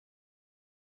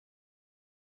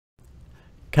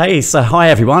Okay, so hi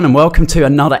everyone and welcome to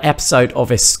another episode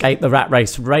of Escape the Rat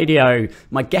Race Radio.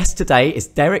 My guest today is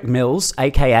Derek Mills,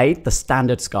 aka The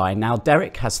Standards Guy. Now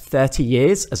Derek has 30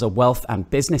 years as a wealth and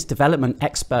business development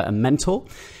expert and mentor,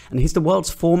 and he's the world's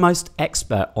foremost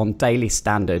expert on daily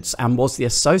standards and was the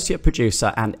associate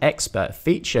producer and expert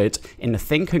featured in the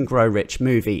Think and Grow Rich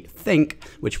movie Think,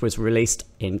 which was released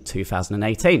in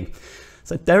 2018.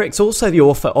 So Derek's also the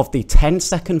author of the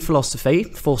 10-Second Philosophy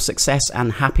for Success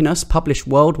and Happiness, published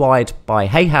worldwide by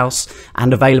Hay House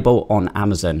and available on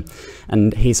Amazon.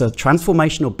 And he's a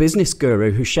transformational business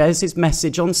guru who shares his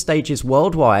message on stages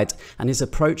worldwide, and his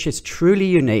approach is truly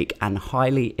unique and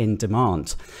highly in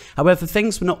demand. However,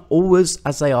 things were not always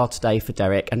as they are today for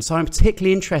Derek, and so I'm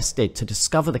particularly interested to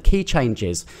discover the key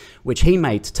changes which he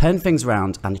made to turn things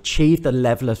around and achieve the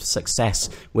level of success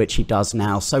which he does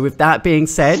now. So with that being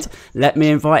said, let me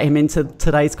invite him into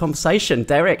today's conversation.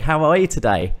 Derek, how are you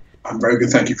today? I'm very good,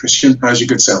 thank you, Christian. How's your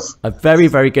good self? Very,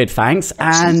 very good, thanks.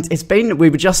 And it's been, we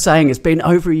were just saying, it's been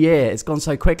over a year. It's gone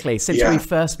so quickly since we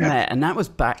first met, and that was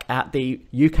back at the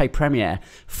UK premiere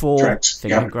for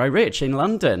Think and Grow Rich in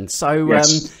London. So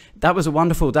that was a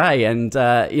wonderful day, and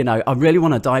you know, I really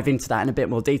want to dive into that in a bit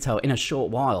more detail in a short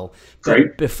while.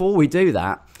 But before we do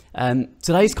that,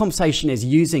 today's conversation is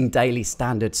using daily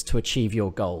standards to achieve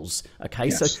your goals.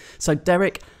 Okay, so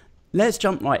Derek, let's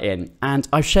jump right in. And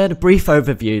I've shared a brief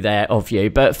overview there of you,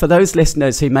 but for those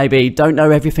listeners who maybe don't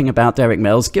know everything about Derek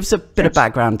Mills, give us a bit of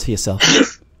background to yourself.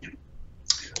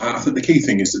 I think the key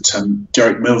thing is that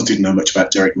Derek Mills didn't know much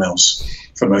about Derek Mills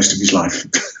for most of his life.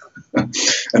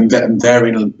 and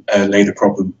therein lay the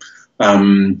problem.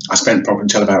 I spent probably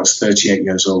until about I was 38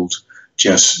 years old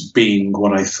just being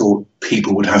what I thought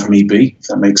people would have me be, if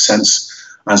that makes sense.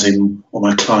 As in what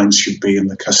my clients should be, and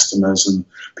the customers and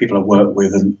people I work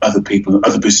with, and other people,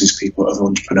 other business people, other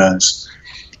entrepreneurs.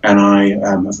 And I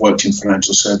have worked in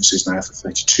financial services now for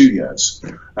 32 years.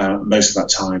 Most of that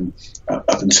time,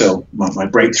 up until my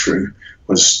breakthrough,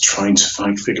 was trying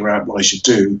to figure out what I should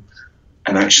do,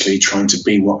 and actually trying to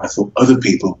be what I thought other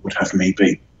people would have me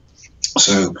be.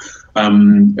 So,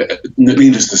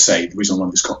 needless to say, the reason why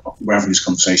we're having this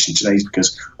conversation today is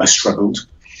because I struggled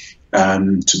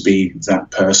to be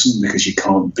that person, because you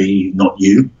can't be not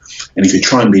you. And if you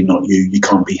try and be not you, you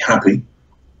can't be happy,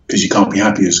 because you can't be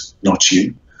happy as not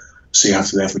you. So you have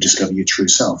to therefore discover your true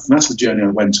self. And that's the journey I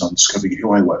went on, discovering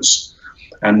who I was.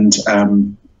 And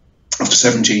after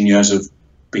 17 years of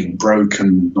being broke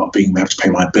and not being able to pay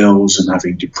my bills and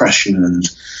having depression and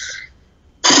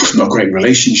not great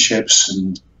relationships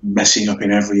and messing up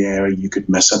in every area you could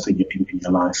mess up in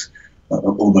your life,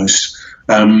 almost.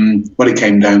 What it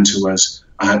came down to was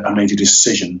I made a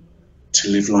decision to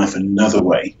live life another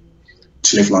way,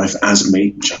 to live life as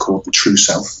me, which I called the true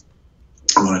self.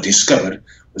 And what I discovered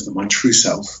was that my true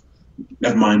self,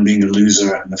 never mind being a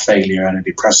loser and a failure and a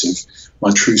depressive,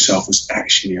 my true self was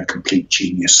actually a complete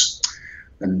genius.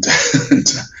 And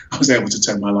I was able to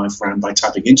turn my life around by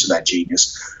tapping into that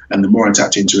genius. And the more I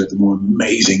tapped into it, the more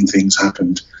amazing things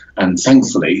happened. And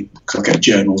thankfully, because I kept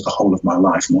journals the whole of my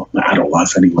life, my adult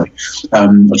life anyway, I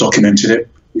documented it,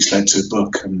 which led to a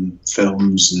book and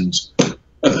films and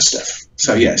other stuff.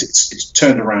 So yes, it's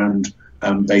turned around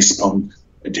based upon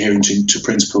adhering to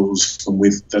principles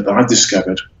that I've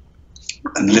discovered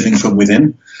and living from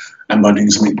within, and by doing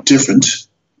something different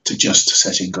to just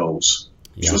setting goals,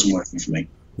 which wasn't working for me.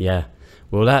 Yeah.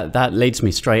 Well, that leads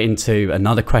me straight into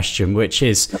another question, which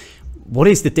is, what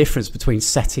is the difference between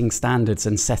setting standards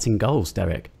and setting goals,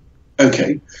 Derek?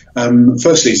 Okay.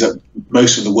 Firstly, is that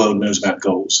most of the world knows about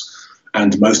goals,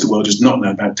 and most of the world does not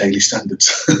know about daily standards,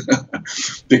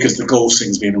 because the goals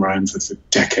thing's been around for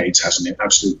decades, hasn't it?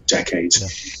 Absolute decades. Yeah.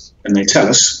 And they tell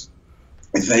us,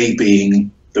 they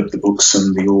being the books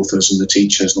and the authors and the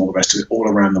teachers and all the rest of it, all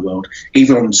around the world,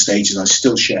 even on stages I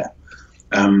still share,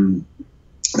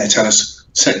 they tell us,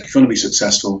 if you want to be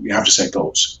successful, you have to set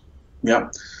goals. Yeah.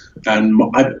 And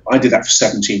I did that for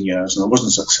 17 years, and I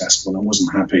wasn't successful, and I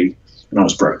wasn't happy, and I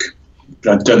was broke.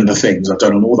 But I'd done the things. I've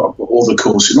done all the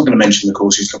courses. I'm not going to mention the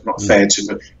courses, it's not fair to,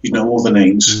 but you know all the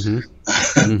names.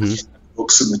 The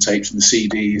books and the tapes and the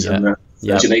CDs and the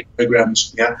 38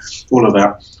 programs, all of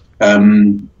that.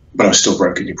 But I was still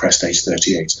broke and depressed, age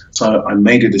 38. So I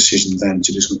made a decision then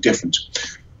to do something different.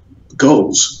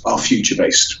 Goals are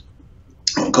future-based.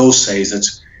 What goals say is that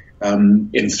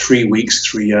in 3 weeks,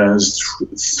 3 years,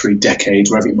 3 decades,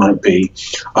 wherever it might be,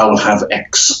 I will have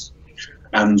X.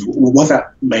 And what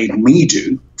that made me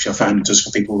do, which I found it does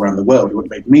for people around the world, what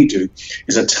it made me do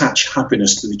is attach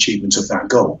happiness to the achievement of that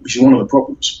goal, which is one of the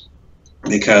problems.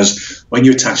 Because when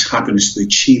you attach happiness to the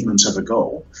achievement of a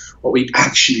goal, what we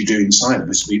actually do inside of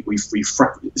us,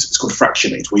 it's called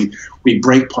fractionate. We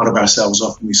break part of ourselves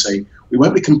off and we say, we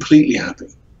won't be completely happy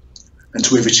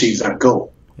until we've achieved that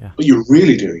goal. Yeah. What you're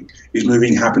really doing is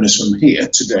moving happiness from here,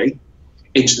 today,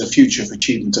 into the future for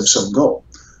achievement of some goal.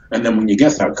 And then when you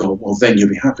get that goal, well, then you'll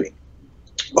be happy.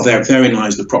 Well, therein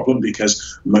lies the problem,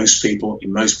 because most people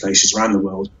in most places around the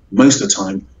world, most of the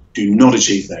time, do not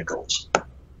achieve their goals.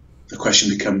 The question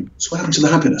becomes, so what happened to the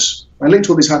happiness? I linked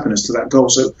all this happiness to that goal,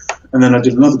 and then I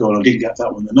did another goal, I didn't get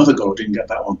that one, another goal, I didn't get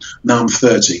that one. Now I'm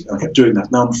 30, I kept doing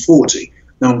that. Now I'm 40,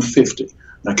 now I'm 50.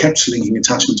 And I kept linking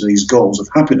attachment to these goals of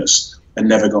happiness and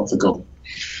never got the goal.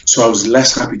 So I was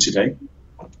less happy today.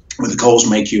 When the goals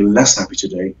make you less happy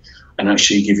today and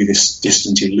actually give you this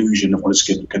distant illusion of what it's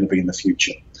going to be in the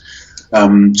future.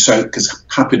 Because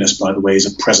happiness, by the way,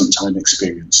 is a present time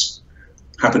experience.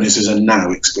 Happiness is a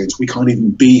now experience. We can't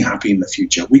even be happy in the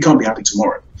future. We can't be happy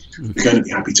tomorrow. Mm-hmm. We're going to be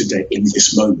happy today in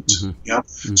this moment. Mm-hmm. Yeah.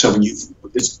 Mm-hmm. So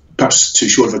it's perhaps too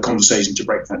short of a conversation to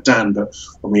break that down, but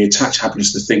when we attach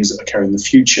happiness to things that occur in the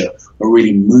future, we're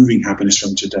really moving happiness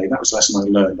from today. That was a lesson I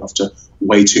learned after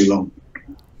way too long.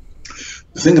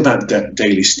 The thing about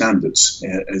daily standards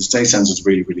is daily standards are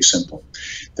really, really simple.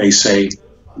 They say,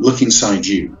 look inside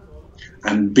you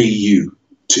and be you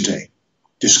today.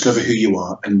 Discover who you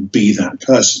are and be that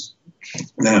person.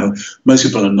 Now, most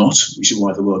people are not, which is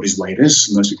why the world is the way it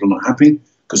is. Most people are not happy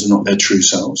because they're not their true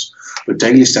selves. But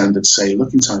daily standards say,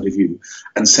 look inside of you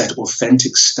and set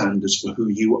authentic standards for who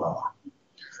you are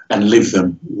and live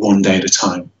them one day at a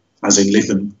time, as in live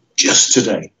them just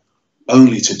today.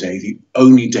 Only today, the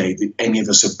only day that any of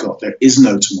us have got. There is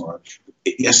no tomorrow.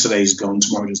 Yesterday is gone.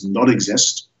 Tomorrow does not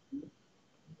exist.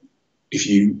 If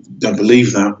you don't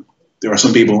believe that, there are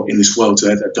some people in this world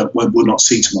today that will not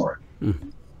see tomorrow.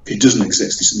 Mm. It doesn't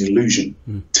exist. It's an illusion.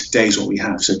 Mm. Today is what we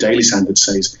have. So daily standard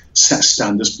says set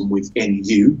standards from within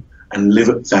you and live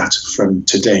at that from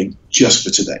today, just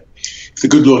for today. If the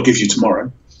good Lord gives you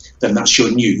tomorrow, then that's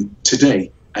your new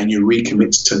today. And you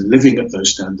recommit to living at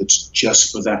those standards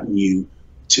just for that new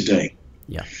today.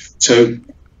 Yeah. So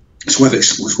it's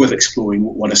worth exploring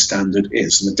what a standard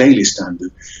is. And the daily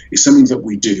standard is something that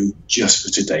we do just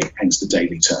for today, hence the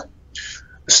daily term.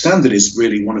 A standard is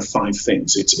really one of 5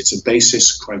 things. It's a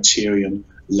basis, criterion,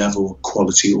 level,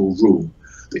 quality, or rule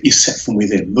that you set from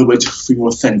within. In other words, for your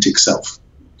authentic self.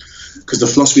 Because the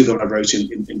philosophy that I wrote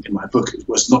in my book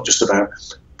was not just about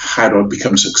how do I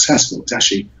become successful. It's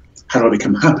actually how do I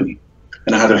become happy?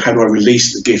 And how do I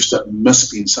release the gifts that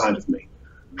must be inside of me?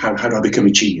 How do I become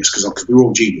a genius? Because we're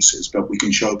all geniuses, but we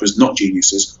can show up as not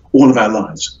geniuses all of our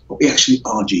lives. But we actually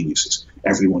are geniuses,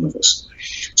 every one of us.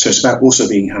 So it's about also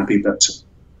being happy, but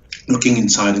looking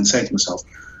inside and saying to myself,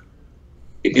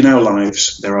 in our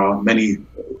lives, there are many,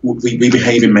 we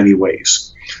behave in many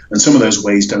ways. And some of those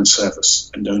ways don't serve us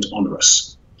and don't honor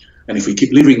us. And if we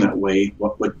keep living that way,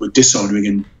 we're dishonoring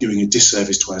and doing a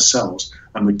disservice to ourselves,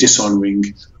 and we're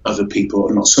dishonoring other people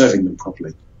and not serving them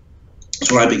properly.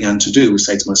 So what I began to do was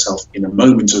say to myself, in a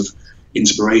moment of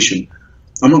inspiration,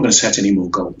 I'm not going to set any more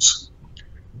goals.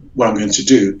 What I'm going to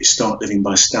do is start living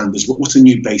by standards. What's a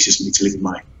new basis for me to live in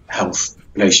my health,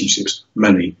 relationships,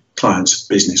 money, clients,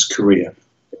 business, career,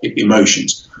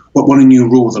 emotions? What a new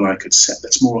rule that I could set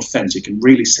that's more authentic and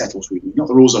really settles with me. Not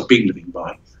the rules I've been living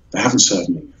by. They haven't served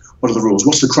me. What are the rules?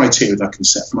 What's the criteria that I can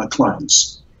set for my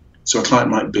clients? So a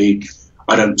client might be,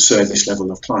 I don't serve this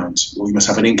level of clients, or you must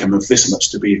have an income of this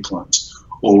much to be a client,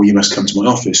 or you must come to my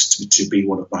office to be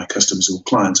one of my customers or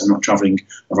clients. I'm not traveling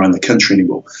around the country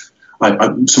anymore.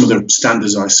 Some of the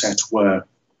standards I set were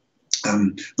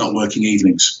not working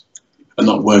evenings and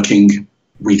not working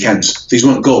weekends. These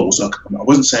weren't goals. I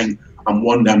wasn't saying I'm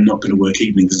not going to work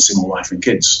evenings and see my wife and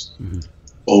kids. Mm-hmm.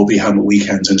 Or be home at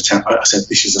weekends and attend. I said,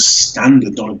 this is a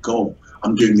standard, not a goal.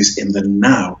 I'm doing this in the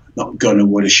now, not gonna,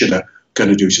 woulda, shoulda,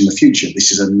 gonna do it in the future.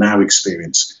 This is a now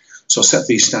experience. So I set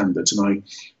these standards, and I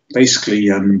basically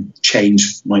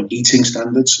changed my eating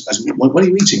standards. What are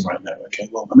you eating right now? Okay,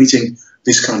 well, I'm eating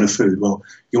this kind of food. Well,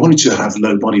 you wanted to have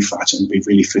low body fat and be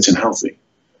really fit and healthy.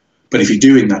 But if you're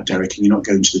doing that, Derek, and you're not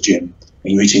going to the gym,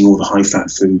 and you're eating all the high fat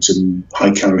foods and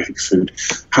high calorific food,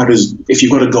 if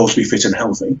you've got a goal to be fit and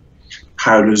healthy,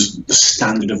 how does the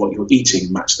standard of what you're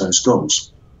eating match those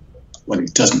goals? Well,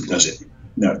 it doesn't, does it?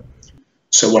 No.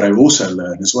 So what I also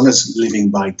learned, as well as living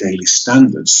by daily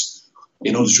standards,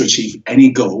 in order to achieve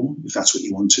any goal, if that's what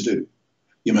you want to do,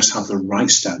 you must have the right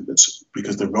standards,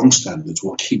 because the wrong standards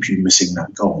will keep you missing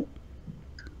that goal.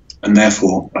 And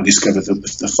therefore, I discovered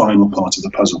the final part of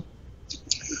the puzzle.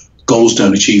 Goals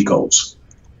don't achieve goals.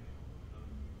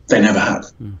 They never have.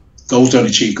 Goals don't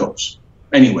achieve goals,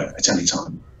 anywhere, at any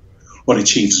time. What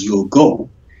achieves your goal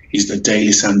is the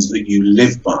daily standards that you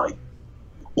live by,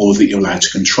 or that you're allowed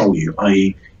to control you,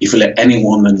 i.e. if you let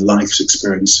anyone and life's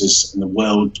experiences in the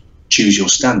world choose your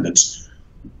standards,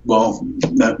 well,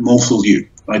 more fool you.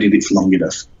 I did it for long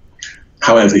enough.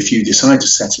 However, if you decide to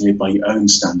set and live by your own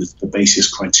standards, the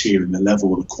basis, criteria, the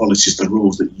level, the qualities, the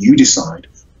rules that you decide,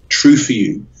 true for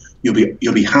you, you'll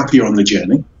be happier on the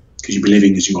journey because you'll be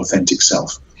living as your authentic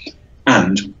self.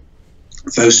 And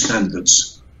those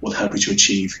standards will help you to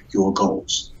achieve your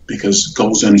goals, because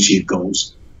goals don't achieve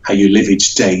goals. How you live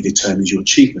each day determines your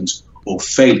achievement or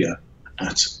failure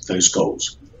at those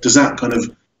goals. Does that kind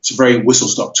of, it's a very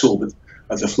whistle-stop tour, but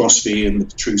of the philosophy and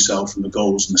the true self and the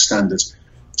goals and the standards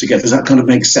together. Does that kind of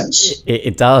make sense?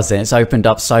 It does, and it's opened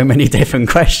up so many different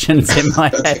questions in my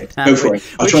head. Go for it.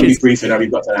 I'll try and be brief and have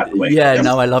you got that out of the way. Yeah,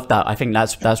 no, I love that. I think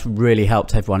that's really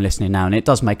helped everyone listening now, and it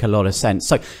does make a lot of sense.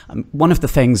 So one of the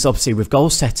things, obviously, with goal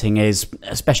setting is,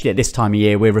 especially at this time of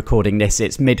year, we're recording this,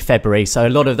 it's mid-February, so a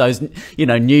lot of those,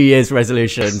 New Year's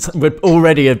resolutions would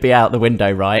already be out the window,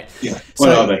 right? Yeah, what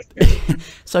are they? Yeah.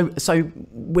 So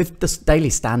with the daily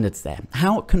standards there,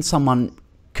 how can someone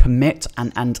commit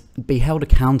and be held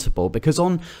accountable? Because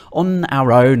on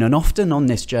our own, and often on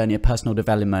this journey of personal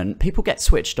development, people get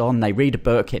switched on. They read a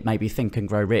book, it may be Think and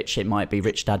Grow Rich, it might be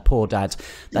Rich Dad Poor Dad.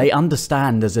 They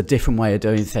understand there's a different way of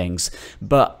doing things,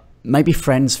 but maybe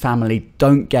friends, family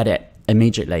don't get it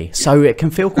immediately, so it can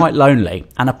feel quite lonely.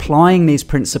 And applying these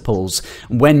principles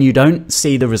when you don't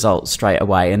see the results straight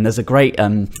away, and there's a great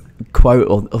quote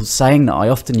or saying that I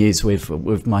often use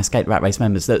with my Escape the Rat Race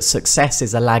members, that success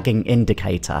is a lagging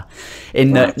indicator,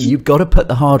 in that you've got to put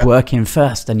the hard work in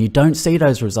first, and you don't see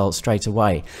those results straight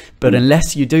away, but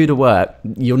unless you do the work,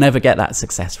 you'll never get that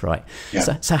success, right?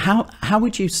 So how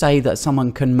would you say that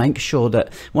someone can make sure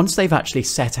that once they've actually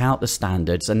set out the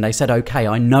standards and they said, okay,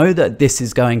 I know that this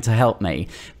is going to help me,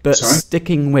 but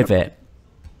sticking with it?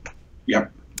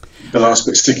 The last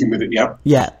bit, sticking with it.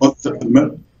 Well,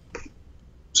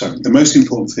 the most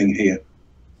important thing here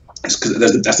is,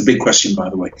 because that's a big question, by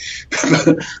the way,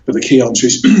 but the key answer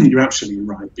is you're absolutely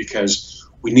right, because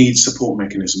we need support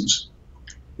mechanisms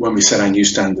when we set our new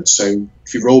standards. So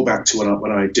if you roll back to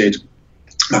what I did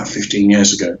about 15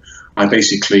 years ago, I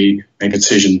basically made a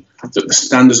decision that the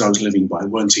standards I was living by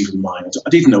weren't even mine. I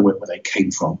didn't know where they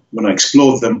came from. When I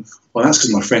explored them, well, that's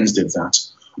because my friends did that.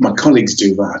 My colleagues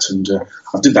do that, and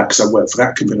I did that because I worked for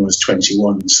that company when I was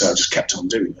 21, so I just kept on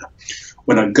doing that.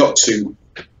 When I got to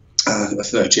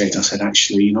 38, I said,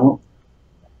 actually, you know what?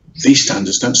 These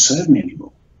standards don't serve me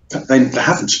anymore. They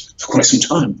haven't for quite some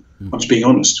time. I'm just being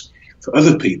honest. For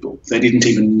other people, they didn't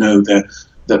even know that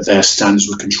their standards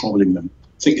were controlling them.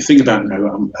 Think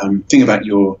about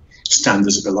your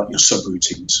standards a bit like your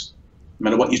subroutines. No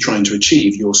matter what you're trying to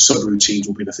achieve, your subroutines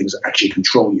will be the things that actually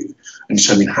control you and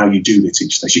determine how you do it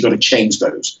each day. So you've got to change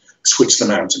those, switch them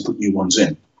out, and put new ones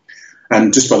in.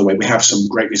 And just by the way, we have some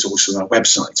great resources on our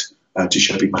website to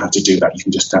show people how to do that. You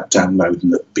can just download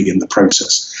and begin the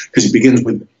process, because it begins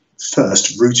with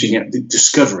first rooting out,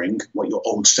 discovering what your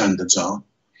old standards are,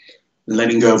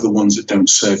 letting go of the ones that don't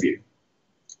serve you,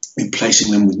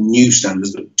 replacing them with new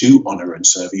standards that do honour and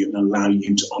serve you and allow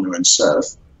you to honour and serve.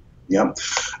 Yeah,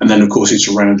 and then of course it's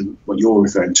around what you're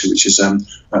referring to, which is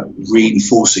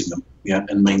reinforcing them,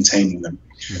 and maintaining them.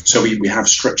 So we have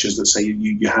structures that say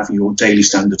you have your daily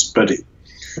standards buddy,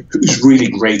 who's really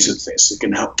great at this. It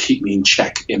can help keep me in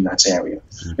check in that area.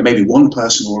 It may be one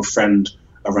person or a friend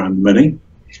around money, and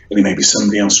it may be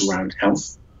somebody else around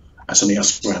health, somebody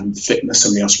else around fitness,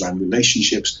 somebody else around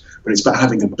relationships. But it's about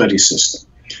having a buddy system.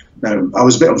 Now, I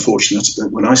was a bit unfortunate that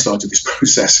when I started this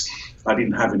process, I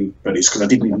didn't have any buddies, because I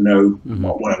didn't even know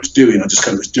what I was doing. I just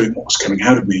kind of was doing what was coming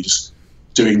out of me, just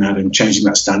doing that and changing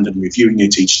that standard and reviewing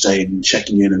it each day and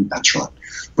checking in, and that's right.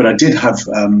 But I did have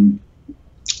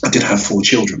 4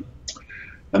 children,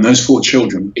 and those 4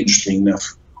 children, interestingly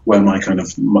enough, were my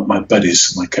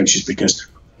buddies, my coaches, because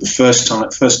the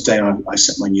first day I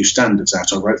set my new standards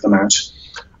out, I wrote them out,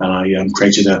 and I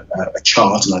created a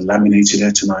chart, and I laminated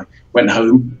it, and I went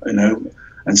home,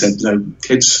 and said,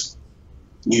 kids,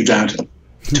 new dad,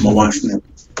 to my wife,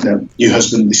 new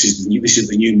husband, this is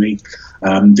the new me.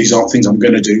 These aren't things I'm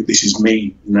going to do. This is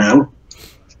me now.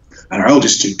 And our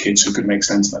eldest 2 kids, who could make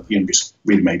sense of that, the youngest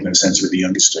really made no sense of it, the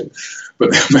youngest 2. But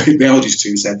the eldest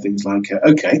 2 said things like,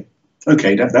 okay,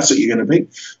 Dad, that's what you're going to be.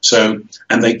 So,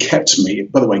 and they kept me.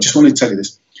 By the way, just wanted to tell you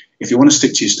this. If you want to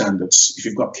stick to your standards, if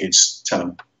you've got kids, tell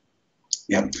them.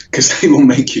 Yeah, because they will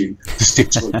make you stick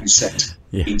to what you set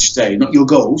each day. Not your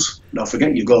goals. Don't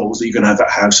forget your goals, that you're going to have that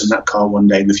house and that car one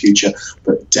day in the future.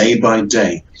 But day by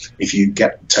day, if you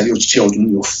tell your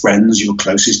children, your friends, your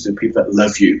closest, the people that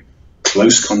love you,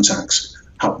 close contacts,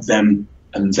 help them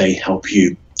and they help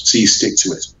you. So you stick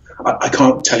to it. I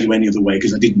can't tell you any other way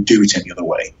because I didn't do it any other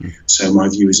way. So my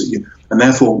view is that you, and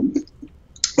therefore,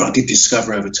 what I did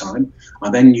discover over time,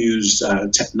 I then used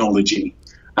technology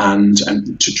and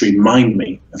to remind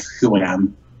me of who I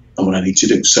am and what I need to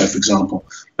do. So, for example,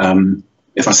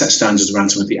 if I set standards around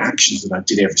some of the actions that I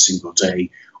did every single day,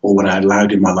 or what I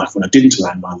allowed in my life, when I didn't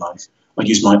allow in my life, I'd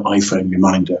use my iPhone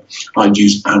reminder. I'd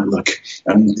use Outlook.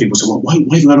 And people say, well, why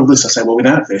have you got all this? I say, well,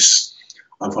 without this,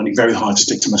 I find it very hard to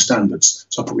stick to my standards.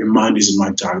 So I put reminders in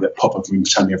my diary that pop up and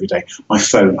tell me every day. My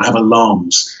phone, I have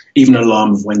alarms, even an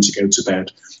alarm of when to go to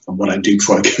bed and what I do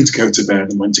before I go to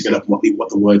bed and when to get up and what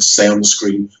the words say on the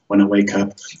screen when I wake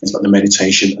up. It's like the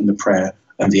meditation and the prayer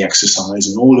and the exercise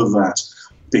and all of that,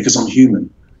 because I'm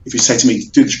human. If you say to me,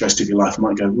 do this the rest of your life, I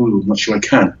might go, ooh, I'm not sure I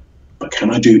can. But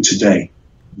can I do it today,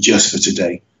 just for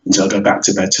today, until I go back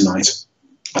to bed tonight?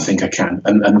 I think I can.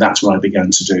 And that's what I began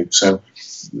to do. So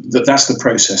that's the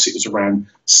process. It was around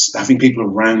having people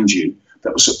around you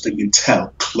that was something you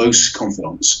tell, close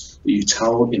confidants, that you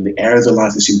tell in the area of their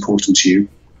life that's important to you,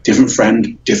 different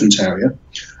friend, different area,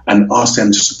 and ask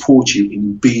them to support you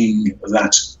in being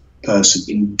that person,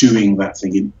 in doing that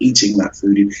thing, in eating that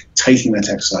food, in taking that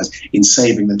exercise, in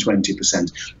saving the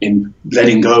 20%, in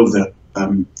letting go of the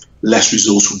less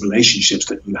resourceful relationships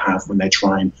that you have when they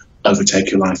try and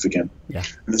overtake your life again. Yeah.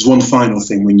 And there's one final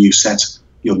thing when you set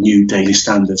your new daily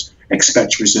standards: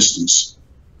 expect resistance.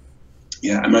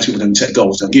 Yeah, and most people don't set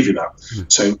goals, they'll give you that.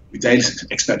 So daily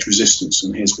expect resistance,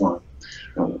 and here's why.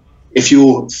 If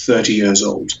you're 30 years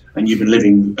old and you've been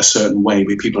living a certain way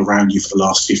with people around you for the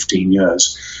last 15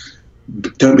 years,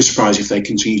 don't be surprised if they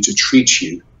continue to treat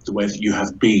you the way that you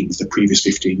have been for the previous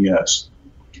 15 years.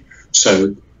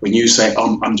 So when you say,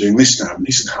 I'm doing this now, and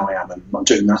this is how I am, and I'm not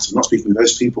doing that, I'm not speaking with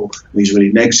those people, and these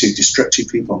really negative, destructive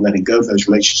people, I'm letting go of those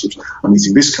relationships, I'm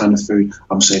eating this kind of food,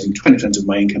 I'm saving 20% of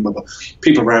my income, but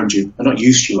people around you are not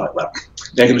used to you like that.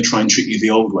 They're going to try and treat you the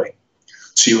old way.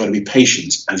 So you've got to be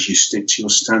patient as you stick to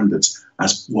your standards,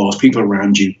 whilst people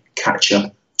around you catch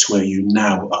up to where you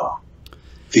now are.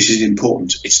 This is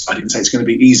important. I didn't say it's going to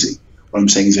be easy. What I'm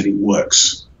saying is that it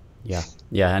works. Yeah.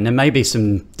 Yeah, and there may be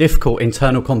some difficult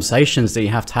internal conversations that you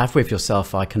have to have with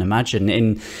yourself, I can imagine.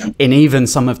 In even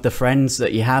some of the friends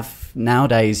that you have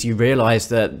nowadays, you realise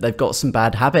that they've got some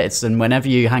bad habits, and whenever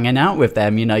you're hanging out with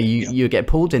them, you get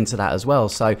pulled into that as well.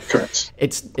 So correct.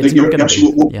 It's not going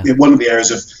to be one of the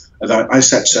areas that I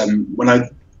set when I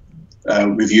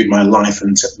reviewed my life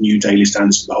and set new daily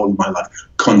standards for the whole of my life,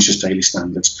 conscious daily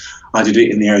standards. I did it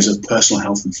in the areas of personal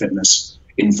health and fitness,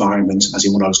 environment, as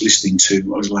in what I was listening to,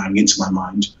 what I was allowing into my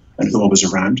mind, and who I was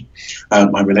around,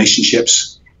 my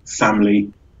relationships,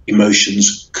 family,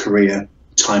 emotions, career,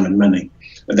 time and money.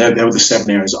 And they were the 7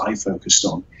 areas that I focused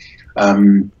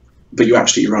on. But you're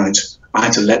absolutely right. I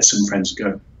had to let some friends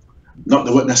go. They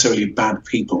weren't necessarily bad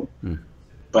people,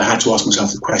 but I had to ask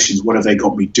myself the questions: what have they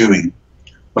got me doing?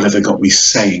 What have they got me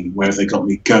saying? Where have they got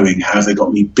me going? How have they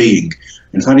got me being?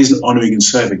 And if that isn't honouring and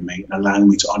serving me and allowing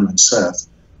me to honour and serve,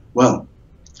 well,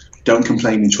 don't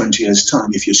complain in 20 years' time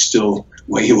if you're still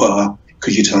where you are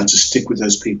because you tried to stick with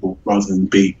those people rather than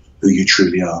be who you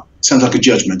truly are. Sounds like a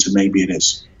judgment, and maybe it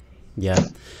is. Yeah,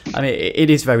 I mean, it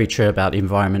is very true about the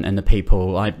environment and the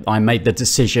people. I made the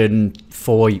decision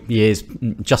 4 years,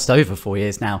 just over 4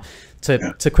 years now,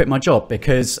 to quit my job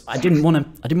because I didn't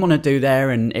want to do there,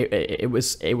 and it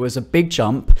was a big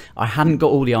jump. I hadn't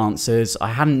got all the answers. I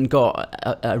hadn't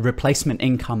got a replacement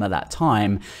income at that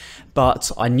time.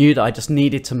 But I knew that I just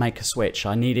needed to make a switch.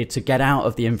 I needed to get out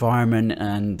of the environment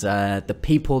and the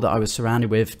people that I was surrounded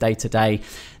with day to day.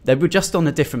 They were just on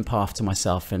a different path to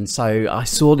myself. And so I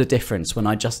saw the difference when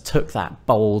I just took that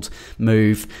bold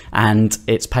move, and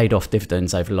it's paid off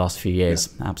dividends over the last few years.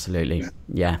 Yeah. Absolutely.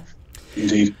 Yeah.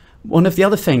 Indeed. One of the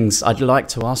other things I'd like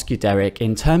to ask you, Derek,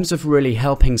 in terms of really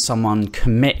helping someone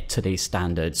commit to these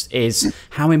standards, is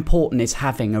how important is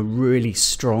having a really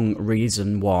strong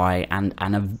reason why and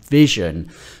a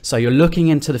vision. So you're looking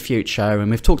into the future,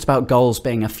 and we've talked about goals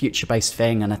being a future-based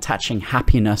thing and attaching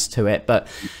happiness to it. But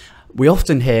we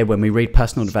often hear when we read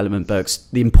personal development books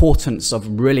the importance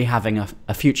of really having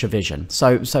a future vision.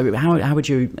 So how would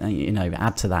you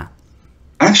add to that?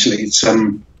 Actually, it's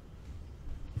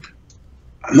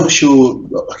I'm not sure.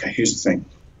 Okay, here's the thing: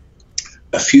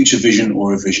 a future vision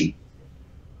or a vision,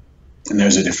 and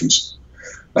there's a difference.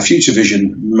 A future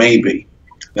vision may be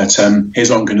that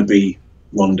here's what I'm going to be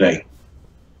one day,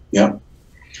 yeah,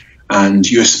 and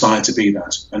you aspire to be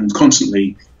that, and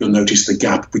constantly you'll notice the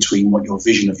gap between what your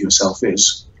vision of yourself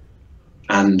is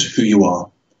and who you are.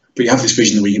 But you have this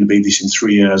vision that we're going to be this in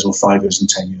 3 years or 5 years and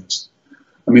 10 years.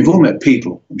 And we've all met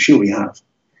people, I'm sure we have,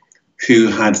 who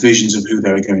had visions of who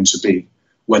they were going to be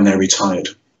when they retired.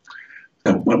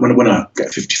 So when I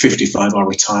get 55, I'll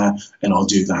retire and I'll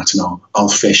do that, and I'll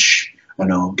fish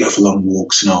and I'll go for long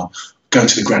walks and I'll go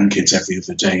to the grandkids every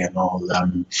other day, and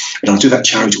I'll do that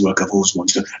charity work I've always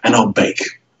wanted to, and I'll bake.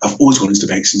 I've always wanted to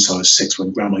bake since I was 6,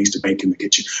 when Grandma used to bake in the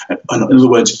kitchen. And in other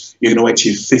words, you're going to wait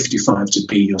till you're 55 to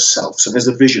be yourself. So there's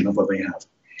a vision of what they have.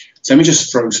 So let me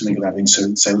just throw something of that in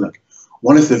and say, look,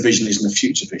 what if the vision isn't a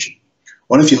future vision?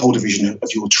 What if you hold a vision of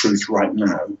your truth right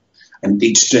now, and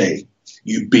each day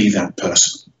you be that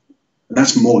person? And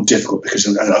that's more difficult, because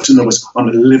in other words, I'm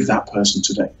going to live that person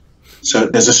today. So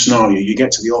there's a scenario. You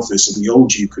get to the office and the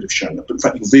old you could have shown up, but in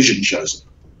fact your vision shows up.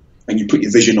 And you put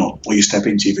your vision on, or you step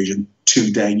into your vision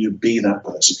today, and you be that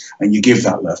person, and you give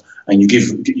that love, and you give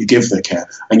the care,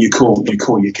 and you call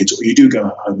your kids, or you do go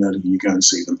home early and you go and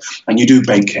see them, and you do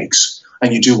bake cakes,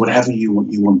 and you do whatever you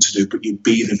want to do, but you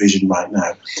be the vision right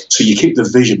now. So you keep the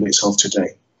vision itself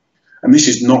today. And this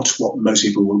is not what most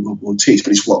people will teach,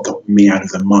 but it's what got me out of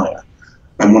the mire.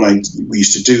 And what we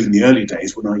used to do in the early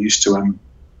days, when I used to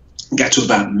get to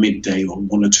about midday or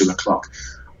 1 or 2 o'clock,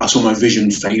 I saw my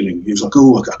vision failing. It was like,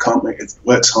 oh, I can't make it.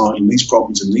 Work's hard, and these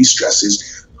problems and these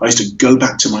stresses. I used to go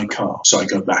back to my car. So I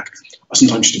go back. I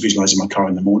sometimes used to visualize in my car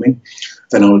in the morning.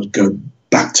 Then I would go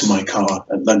back to my car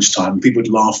at lunchtime. People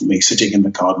would laugh at me sitting in the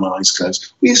car with my eyes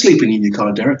closed. Were you sleeping in your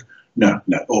car, Derek? No.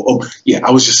 Or yeah, I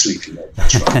was just sleeping.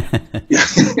 That's right. Yeah.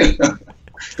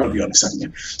 Got to be honest, haven't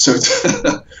you?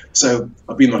 So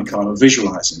I'd be in my car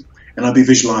visualizing, and I'd be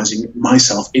visualizing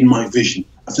myself in my vision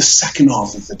of the second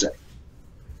half of the day.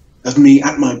 Of me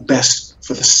at my best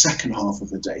for the second half of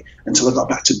the day, until I got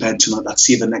back to bed tonight. I'd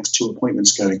see the next 2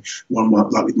 appointments going, one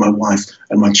like with my wife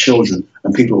and my children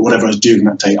and people, whatever I was doing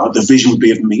that day. The vision would be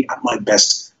of me at my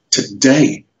best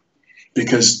today,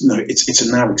 because it's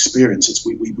a now experience.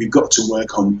 We've got to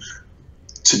work on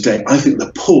today. I think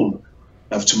the pull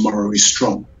of tomorrow is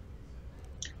strong,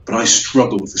 but I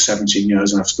struggled for 17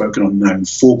 years, and I've spoken on now on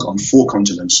four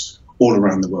continents all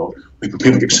around the world. People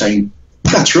keep saying,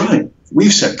 "That's right.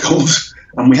 We've set goals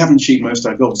and we haven't achieved most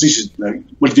of our goals." This is,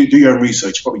 well, do your own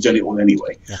research. You've probably done it all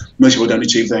anyway. Yeah. Most people don't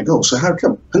achieve their goals. So how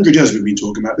come? 100 years we've been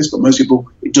talking about this, but most people,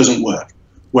 it doesn't work.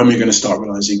 When we're going to start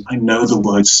realizing, I know the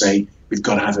words say we've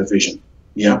got to have a vision.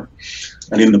 Yeah.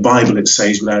 And in the Bible, it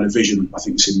says without a vision, I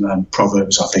think it's in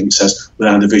Proverbs, I think it says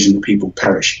without a vision, the people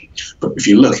perish. But if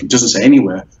you look, it doesn't say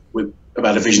anywhere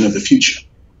about a vision of the future,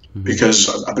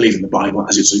 because I believe in the Bible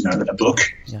as it's a book.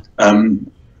 Yeah.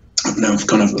 Now,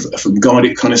 kind of from God,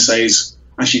 it kind of says,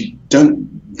 actually,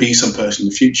 don't be some person in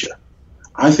the future.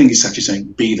 I think it's actually saying,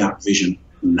 be that vision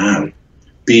now.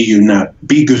 Be you now.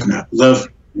 Be good now. Love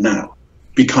now.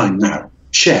 Be kind now.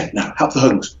 Share now. Help the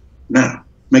homeless now.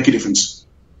 Make a difference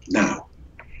now.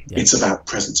 Yeah. It's about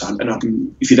present time.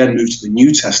 And if you then move to the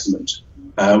New Testament,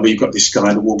 where you've got this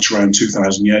guy that walked around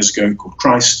 2,000 years ago called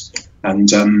Christ, and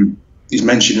he's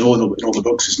mentioned in all the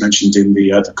books. He's mentioned in the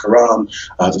Quran,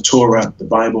 the Torah, the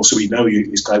Bible. So we know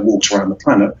this guy walks around the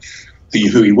planet.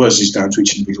 Who he was is down to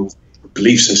each individual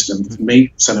belief system. For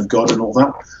me, Son of God and all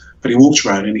that. But he walked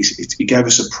around and he gave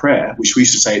us a prayer, which we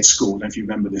used to say at school. I don't know if you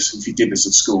remember this, if you did this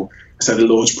at school. I said the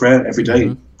Lord's Prayer every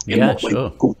day. In what way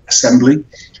called assembly.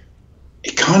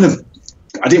 It kind of,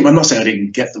 I'm not saying I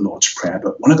didn't get the Lord's Prayer,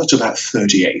 but when I got to about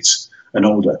 38 and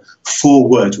older, 4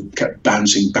 words kept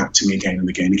bouncing back to me again and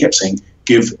again. He kept saying,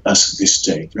 give us this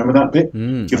day. Do you remember that bit?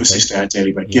 Give us this day our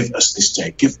daily bread. Yeah. Give us this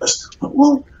day. Give us.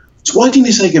 Well, so why didn't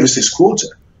he say give us this quarter?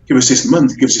 Give us this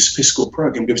month. Give us this fiscal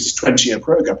program. Give us this 20-year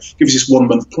program. Give us this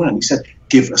 1-month plan. He said,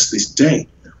 give us this day.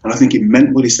 And I think he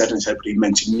meant what he said, and he said what he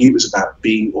meant. He knew it was about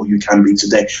being all you can be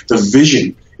today. The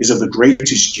vision is of the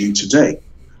greatest you today.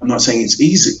 I'm not saying it's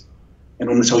easy. And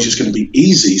when he tells you it's going to be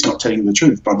easy, he's not telling you the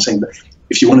truth. But I'm saying that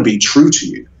if you want to be true to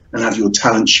you and have your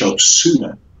talent show up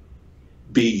sooner,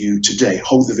 be you today.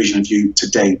 Hold the vision of you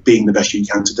today, being the best you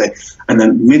can today. And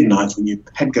then midnight, when your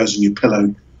head goes on your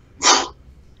pillow,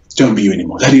 don't be you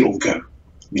anymore. Let it all go. And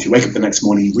if you wake up the next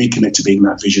morning, recommit to being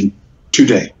that vision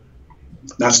today.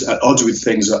 That's at odds with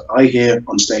things that I hear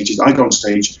on stages. I go on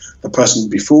stage, the person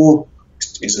before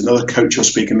is another coach or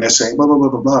speaker, and they're saying, blah, blah, blah,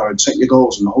 blah, blah, and set your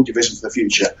goals and hold your vision for the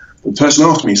future. The person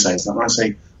after me says that, and I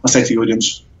say to the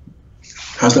audience,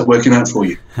 how's that working out for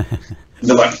you? And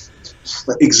they're like,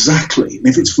 exactly. And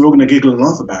if we're all going to giggle and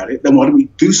laugh about it, then why don't we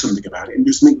do something about it and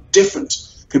do something different?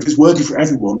 If it's working for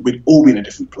everyone, we'd all be in a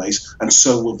different place, and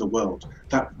so will the world.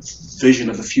 That vision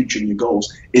of the future and your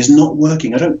goals is not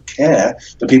working. I don't care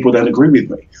that people don't agree with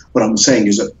me. What I'm saying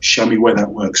is that show me where that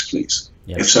works, please.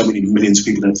 Yeah. If so many millions of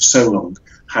people done it for so long,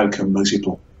 how come most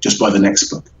people just buy the next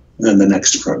book and then the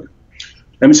next program?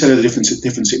 Let me tell you the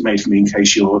difference it made for me, in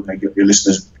case your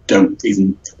listeners don't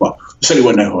even, well, certainly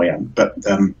won't know who I am, but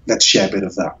let's share a bit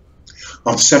of that.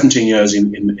 After 17 years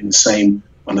in the same,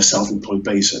 on a self-employed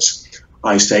basis,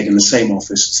 I stayed in the same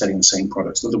office selling the same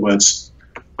products. In other words,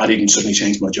 I didn't suddenly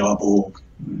change my job or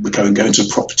go into a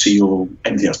property or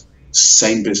anything else.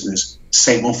 Same business,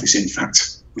 same office, in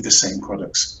fact, with the same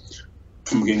products.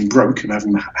 From getting broke and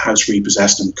having the house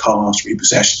repossessed and cars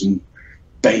repossessed and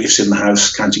bailiffs in the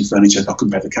house counting furniture, I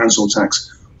couldn't pay the council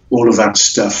tax, all of that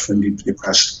stuff, and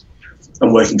depressed.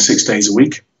 I'm working 6 days a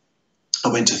week. I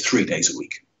went to 3 days a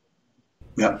week.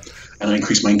 Yeah, and I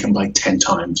increased my income by 10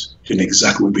 times, doing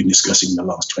exactly what we've been discussing in the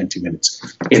last 20 minutes,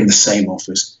 in the same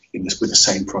office, with the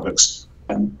same products,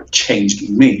 and changed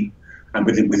me. And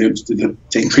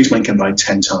to increase my income by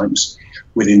 10 times,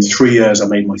 within 3 years, I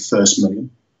made my first million.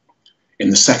 In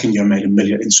the second year, I made $1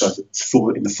 million. In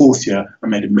the fourth year, I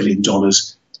made $1 million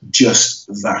just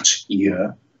that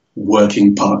year,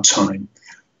 working part-time.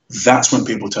 That's when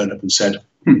people turned up and said,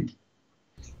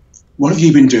 what have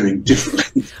you been doing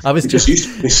differently? I was just used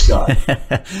to be this guy.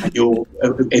 And you're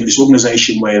in this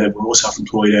organization where we're all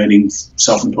self-employed, earning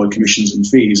self-employed commissions and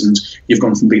fees, and you've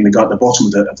gone from being the guy at the bottom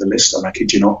of the list, and I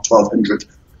kid you not, 1,200,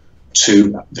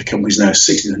 to the company's now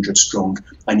 1,600 strong,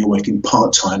 and you're working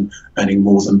part-time, earning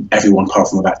more than everyone apart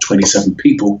from about 27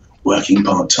 people working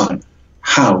part-time.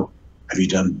 How have you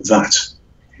done that?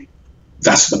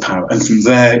 That's the power. And from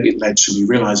there, it led to me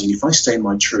realizing if I stay in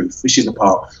my truth, this is the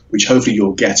part which hopefully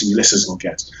you'll get and your listeners will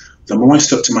get. The more I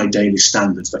stuck to my daily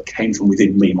standards that came from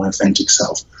within me, my authentic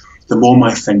self, the more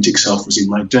my authentic self was in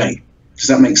my day. Does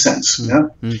that make sense? Yeah?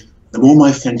 The more my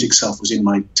authentic self was in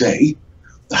my day,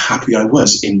 the happier I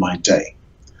was in my day.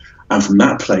 And from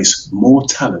that place, more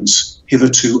talents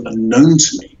hitherto unknown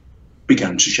to me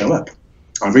began to show up.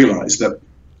 I realized that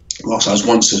whilst I was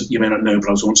once, you may not know, but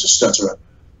I was once a stutterer.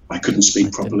 I couldn't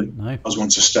speak properly. I was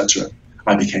once a stutterer.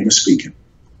 I became a speaker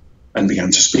and began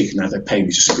to speak. Now they pay me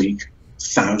to speak,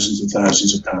 thousands and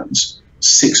thousands of pounds,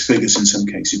 6 figures in some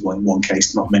cases, well, in one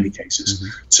case, not many cases,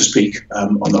 to speak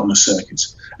on a circuit.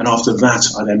 And after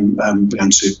that, I then began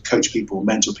to coach people,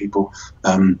 mentor people,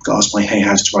 got asked by Hay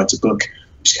House to write a book,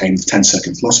 which became the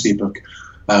 10-second philosophy book.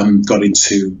 Got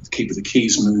into the Keep of the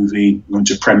Keys movie. I'm going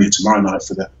to premiere tomorrow night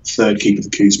for the 3rd Keep of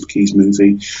the Keys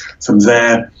movie. From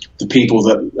there, the people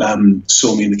that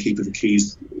saw me in the Keep of the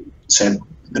Keys said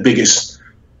the biggest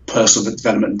personal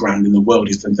development brand in the world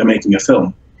is that they're making a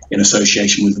film in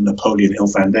association with the Napoleon Hill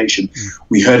Foundation.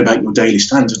 We heard about your daily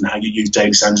standards and how you use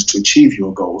daily standards to achieve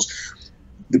your goals.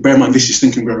 Bear in mind, this is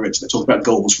Think and Grow Rich. They talked about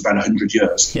goals for about 100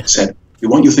 years. Yeah. Said, we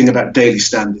want you to think about daily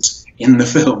standards in the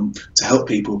film to help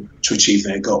people to achieve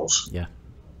their goals. Yeah.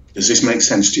 Does this make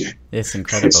sense to you? It's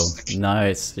incredible. No,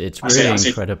 it's really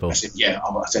incredible. I said, yeah.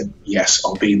 I said, yes,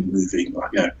 I'll be in the movie.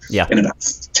 Like, in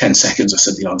about 10 seconds, I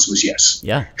said the answer was yes.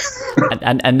 Yeah.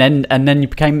 and then you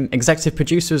became executive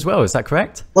producer as well. Is that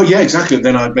correct? Well, yeah, exactly.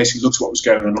 Then I basically looked at what was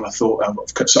going on, and I thought,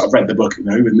 so I've read the book, in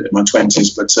my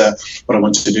 20s, but what I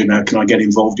wanted to do now, can I get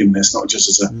involved in this? Not just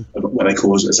as what they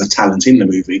call as a talent in the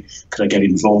movie. Could I get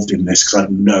involved in this? Because I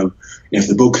know if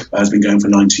the book has been going for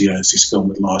 90 years, this film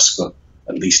would last for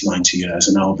at least 90 years,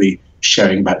 and I'll be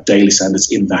sharing about daily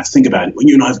standards in that. Think about it. When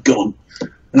you and I have gone,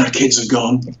 and our kids have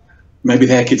gone, maybe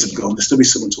their kids have gone, there'll still be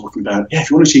someone talking about, if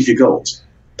you want to achieve your goals,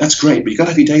 that's great, but you've got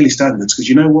to have your daily standards, because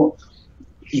you know what?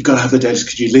 You've got to have the daily,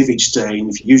 because you live each day, and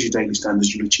if you use your daily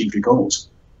standards, you'll achieve your goals.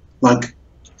 Like,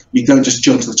 you don't just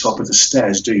jump to the top of the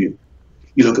stairs, do you?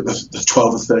 You look at the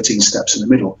 12 or 13 steps in the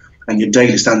middle, and your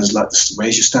daily standards, like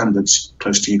raise your standards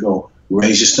close to your goal,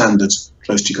 raise your standards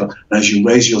close to your goal. And as you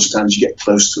raise your standards, you get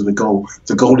close to the goal.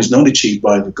 The goal is not achieved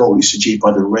by the goal, it's achieved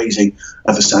by the raising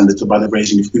of the standards, or by the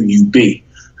raising of who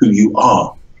you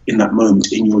are in that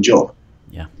moment in your job.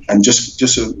 Yeah. And just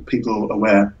so people are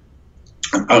aware,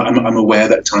 I'm aware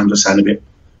that at times I sound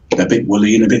a bit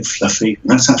woolly and a bit fluffy, and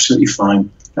that's absolutely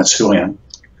fine. That's who I am.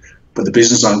 But the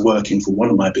business I work in, for one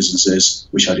of my businesses,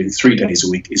 which I do 3 days a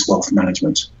week, is wealth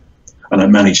management. And I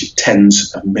manage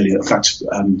tens of millions, in fact,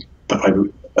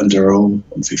 probably under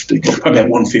 150, probably about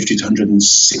 150 to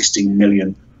 160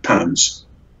 million pounds.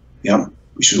 Yeah,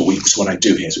 which is what I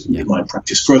do here in my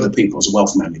practice for other people as a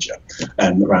wealth manager,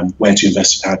 around where to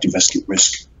invest, how to invest at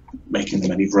risk, making the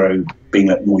money grow, being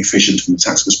more efficient from a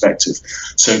tax perspective.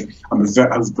 So I'm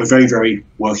very, very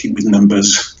working with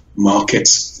numbers,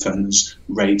 markets, funds,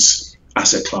 rates,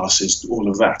 asset classes, all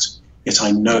of that. Yet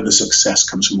I know the success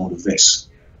comes from all of this,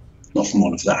 not from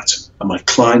all of that. And my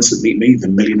clients that meet me, the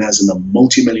millionaires and the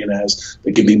multi-millionaires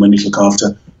that give me money to look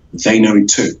after, they know it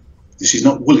too. This is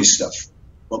not woolly stuff.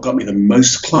 What got me the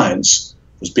most clients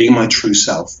was being my true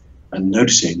self and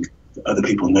noticing that other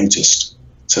people noticed.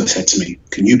 So they said to me,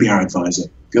 can you be our advisor?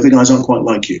 The other guys aren't quite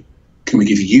like you. Can we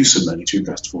give you some money to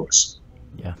invest for us?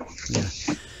 Yeah, yeah.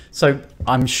 So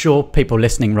I'm sure people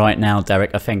listening right now,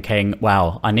 Derek, are thinking,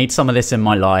 wow, I need some of this in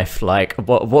my life. Like,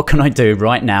 what can I do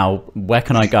right now? Where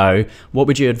can I go? What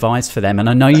would you advise for them? And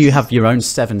I know you have your own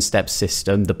 7-step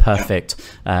system, the perfect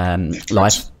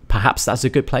life. Perhaps that's a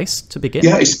good place to begin.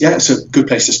 Yeah, it's a good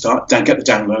place to start. Get the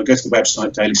download, go to the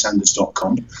website,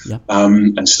 dailystandards.com,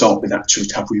 and start with actually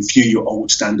to have review your old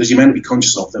standards. You may not be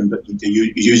conscious of them, but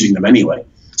you're using them anyway.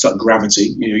 It's like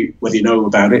gravity, whether you know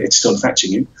about it, it's still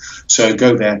affecting you. So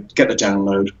go there, get the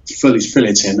download, fill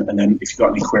it in, and then if you've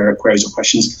got any queries or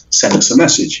questions, send us a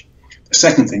message. The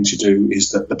second thing to do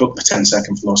is that the book, The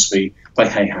 10-Second Philosophy by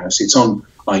Hay House, it's on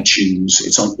iTunes,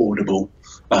 it's on Audible,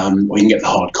 or you can get the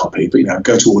hard copy, but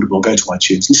go to Audible, go to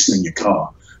iTunes, listen in your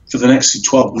car. For the next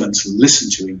 12 months, listen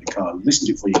to it in the car, listen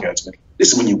to it before you go to bed,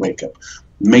 listen when you wake up,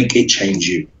 make it change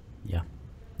you.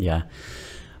 Yeah.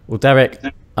 Well, Derek,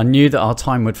 I knew that our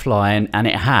time would fly, and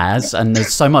it has, and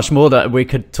there's so much more that we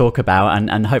could talk about,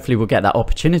 and hopefully we'll get that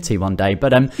opportunity one day.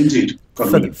 But Indeed.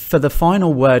 For the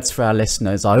final words for our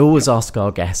listeners, I always ask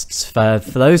our guests, for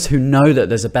those who know that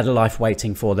there's a better life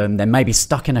waiting for them, they're maybe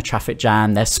stuck in a traffic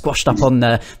jam, they're squashed up on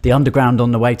the underground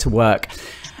on the way to work,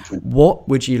 what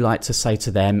would you like to say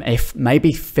to them if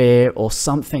maybe fear or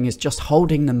something is just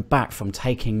holding them back from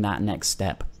taking that next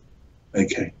step?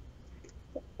 Okay.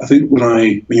 I think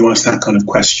when you asked that kind of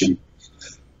question,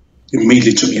 it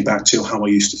immediately took me back to how I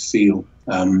used to feel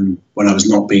when I was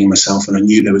not being myself, and I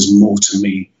knew there was more to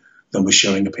me than was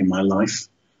showing up in my life.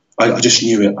 I just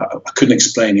knew it. I couldn't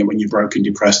explain it when you're broke and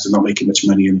depressed and not making much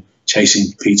money and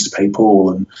chasing Peter to pay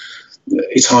Paul. And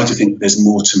it's hard to think there's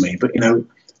more to me. But,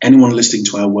 anyone listening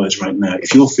to our words right now,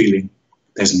 if you're feeling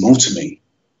there's more to me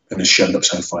than has shown up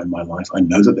so far in my life, I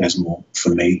know that there's more for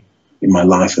me in my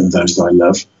life and those that I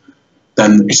love,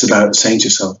 then it's about saying to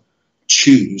yourself,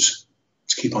 choose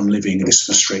to keep on living in this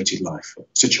frustrated life.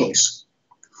 It's a choice.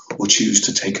 Or choose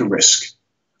to take a risk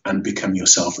and become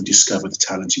yourself and discover the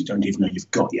talents you don't even know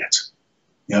you've got yet.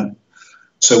 Yeah.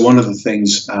 So one of the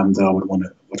things that I would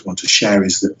want to share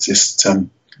is that just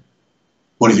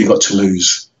what have you got to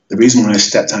lose? The reason why I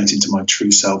stepped out into my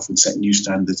true self and set new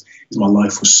standards is my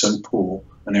life was so poor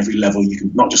on every level. You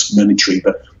can, not just monetary,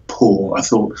 but poor. I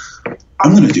thought,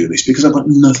 I'm going to do this because I've got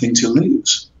nothing to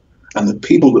lose. And the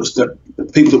people that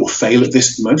will fail at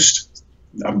this the most,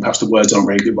 perhaps the words aren't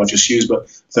very good what I just used, but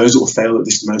those that will fail at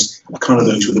this the most are kind of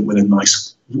those with a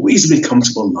nice, reasonably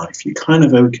comfortable life. You're kind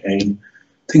of okay.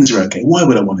 Things are okay. Why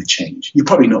would I want to change? You're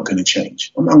probably not going to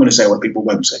change. I'm going to say what people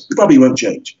won't say. You probably won't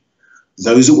change.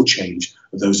 Those that will change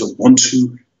are those that want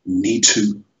to, need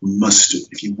to, must do.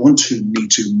 If you want to,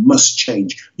 need to, must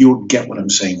change, you'll get what I'm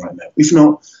saying right now. If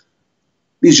not,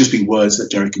 these just be words that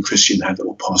Derek and Christian had that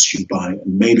will pass you by,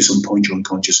 and maybe some point your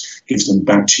unconscious gives them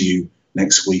back to you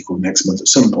next week or next month at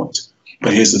some point.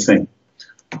 But here's the thing.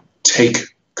 Take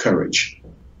courage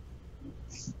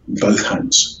in both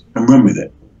hands and run with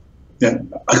it. Yeah,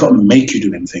 I can't make you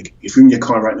do anything. If you're in your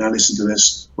car right now, listen to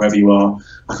this, wherever you are,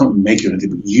 I can't make you do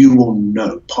anything, but you will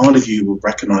know. Part of you will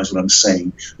recognize what I'm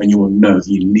saying, and you will know that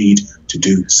you need to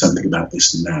do something about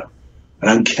this now.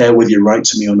 I don't care whether you're right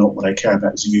to me or not. What I care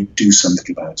about is you do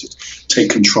something about it.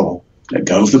 Take control. Let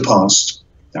go of the past.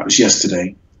 That was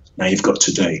yesterday. Now you've got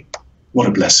today. What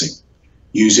a blessing.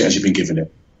 Use it as you've been given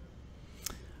it.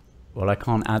 Well, I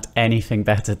can't add anything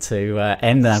better to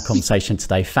end our conversation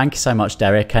today. Thank you so much,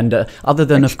 Derek. And other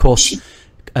than, of course,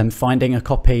 finding a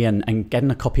copy and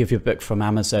getting a copy of your book from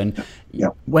Amazon,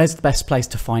 where's the best place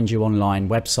to find you online?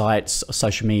 Websites,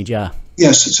 social media?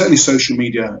 Yes, certainly social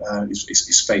media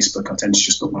is Facebook. I tend to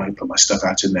just put my stuff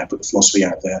out in there, put the philosophy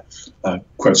out there,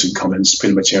 quotes and comments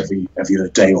pretty much every other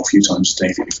day or a few times a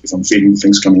day if I'm feeling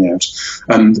things coming out.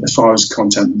 And as far as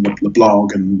content, the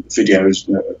blog and videos,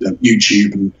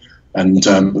 YouTube and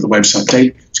the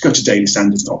website, just go to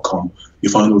dailystandards.com.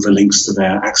 You'll find all the links to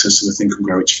there, access to the Think and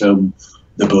Grow Rich film,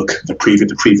 the book, the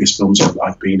previous films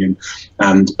I've been in,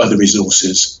 and other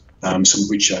resources. Some of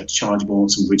which are chargeable,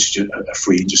 some of which are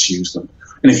free, and just use them.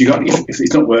 And if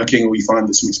it's not working or you find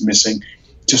that something's missing,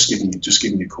 just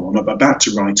give me a call. I'm about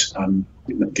to write,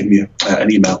 give me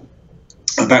an email.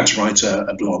 I'm about to write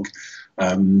a blog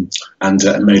and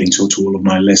a mailing to all of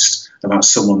my list about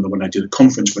someone that when I did a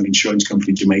conference for an insurance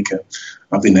company in Jamaica,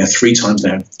 I've been there 3 times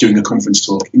now doing a conference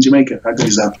talk in Jamaica. How good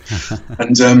is that?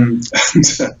 and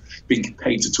being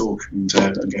paid to talk and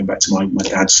going back to my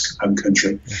dad's home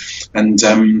country. And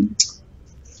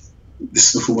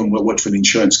this is the woman who worked for an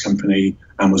insurance company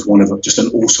and was one of just an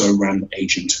also-ran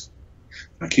agent.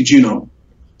 I kid you not,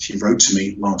 She wrote to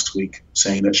me last week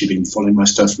saying that she'd been following my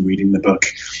stuff and reading the book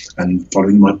and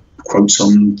following my quotes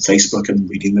on Facebook and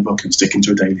reading the book and sticking to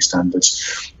her daily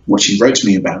standards. What she wrote to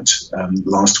me about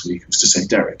last week was to say,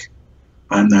 Derek,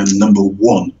 I'm now number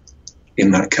one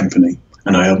in that company,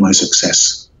 and I owe my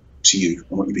success to you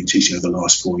and what you've been teaching over the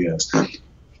last 4 years.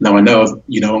 Now, I know,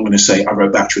 you know, I'm going to say, I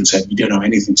wrote back to her and said, you don't know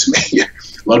anything to me. A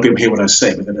lot of people hear what I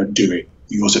say, but they don't do it.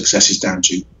 Your success is down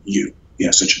to you. Yeah,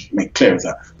 so to make clear of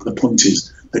that. But the point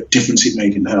is, the difference it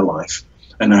made in her life.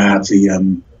 And I had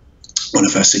the one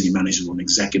of her senior managers or an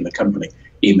exec in the company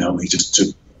email me just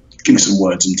to give me some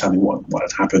words and tell me what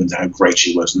had happened, how great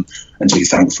she was, and to be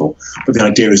thankful. But the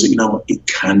idea is that, you know what, it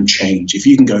can change. If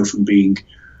you can go from being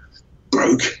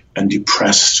broke and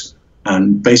depressed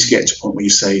and basically get to a point where you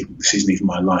say, this isn't even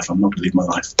my life, I'm not going to live my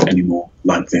life anymore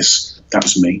like this. That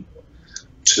was me.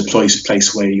 To the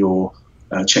place where you're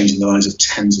changing the lives of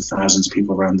tens of thousands of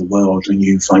people around the world, and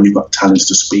you find you've got talents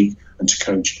to speak and to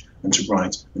coach and to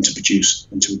write and to produce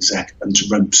and to exec and to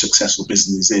run successful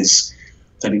businesses,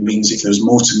 then it means if there's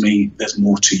more to me, there's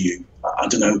more to you. I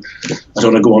don't know. I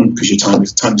don't want to go on because your time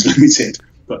is limited.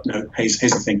 But no, here's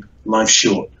the thing. Life's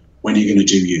short. When are you going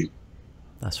to do you?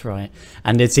 That's right.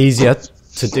 And it's easier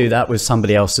to do that with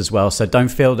somebody else as well. So don't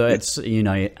feel that it's, you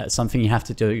know, something you have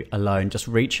to do alone. Just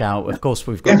reach out. Of course,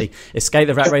 we've got the Escape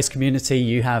the Rat Race community.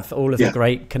 You have all of the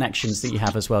great connections that you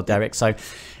have as well, Derek. So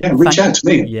reach out to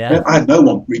me. I had no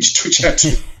one reach out to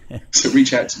me. So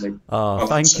reach out to me. Oh,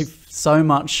 thank you so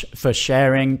much for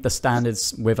sharing the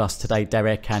standards with us today,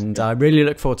 Derek. And I really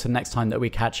look forward to the next time that we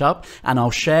catch up. And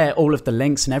I'll share all of the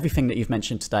links and everything that you've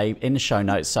mentioned today in the show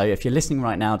notes. So if you're listening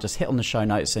right now, just hit on the show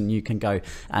notes and you can go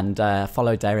and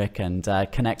follow Derek and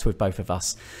connect with both of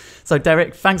us. So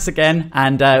Derek, thanks again.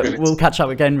 And we'll catch up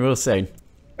again real soon.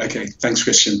 Okay. Thanks,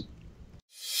 Christian.